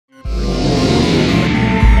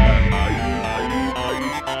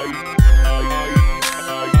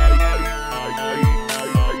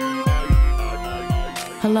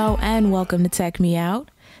Hello and welcome to Tech Me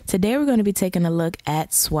Out. Today we're going to be taking a look at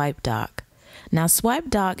SwipeDock. Now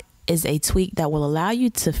SwipeDock is a tweak that will allow you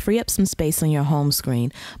to free up some space on your home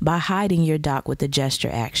screen by hiding your dock with the gesture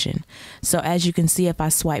action. So as you can see, if I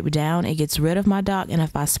swipe down, it gets rid of my dock, and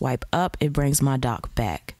if I swipe up, it brings my dock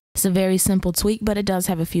back. It's a very simple tweak, but it does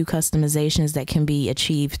have a few customizations that can be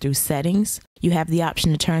achieved through settings. You have the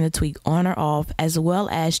option to turn the tweak on or off, as well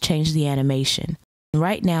as change the animation.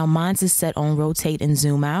 Right now, mine is set on rotate and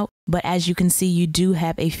zoom out, but as you can see, you do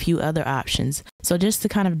have a few other options. So just to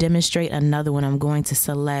kind of demonstrate another one, I'm going to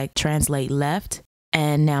select translate left,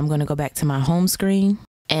 and now I'm going to go back to my home screen.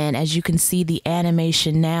 And as you can see, the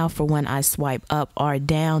animation now for when I swipe up or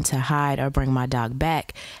down to hide or bring my dock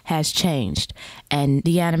back has changed. And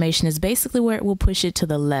the animation is basically where it will push it to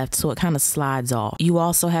the left, so it kind of slides off. You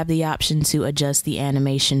also have the option to adjust the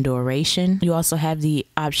animation duration. You also have the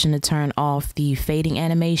option to turn off the fading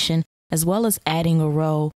animation, as well as adding a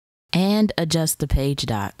row and adjust the page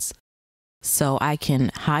dots. So I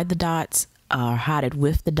can hide the dots or hide it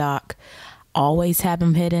with the dock, always have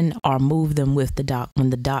them hidden, or move them with the dock when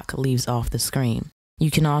the dock leaves off the screen.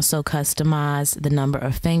 You can also customize the number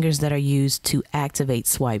of fingers that are used to activate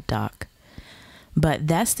SwipeDock. But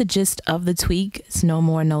that's the gist of the tweak. It's no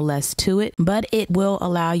more, no less to it, but it will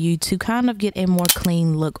allow you to kind of get a more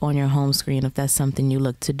clean look on your home screen if that's something you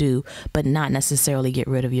look to do, but not necessarily get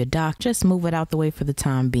rid of your dock. Just move it out the way for the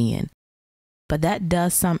time being. But that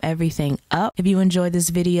does sum everything up. If you enjoyed this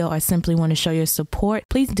video or simply want to show your support,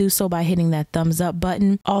 please do so by hitting that thumbs up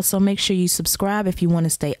button. Also, make sure you subscribe if you want to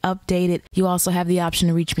stay updated. You also have the option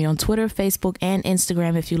to reach me on Twitter, Facebook, and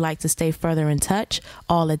Instagram if you'd like to stay further in touch.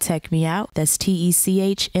 All at Tech Me Out. That's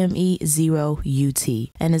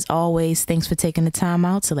TECHME0UT. And as always, thanks for taking the time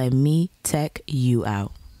out to let me tech you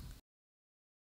out.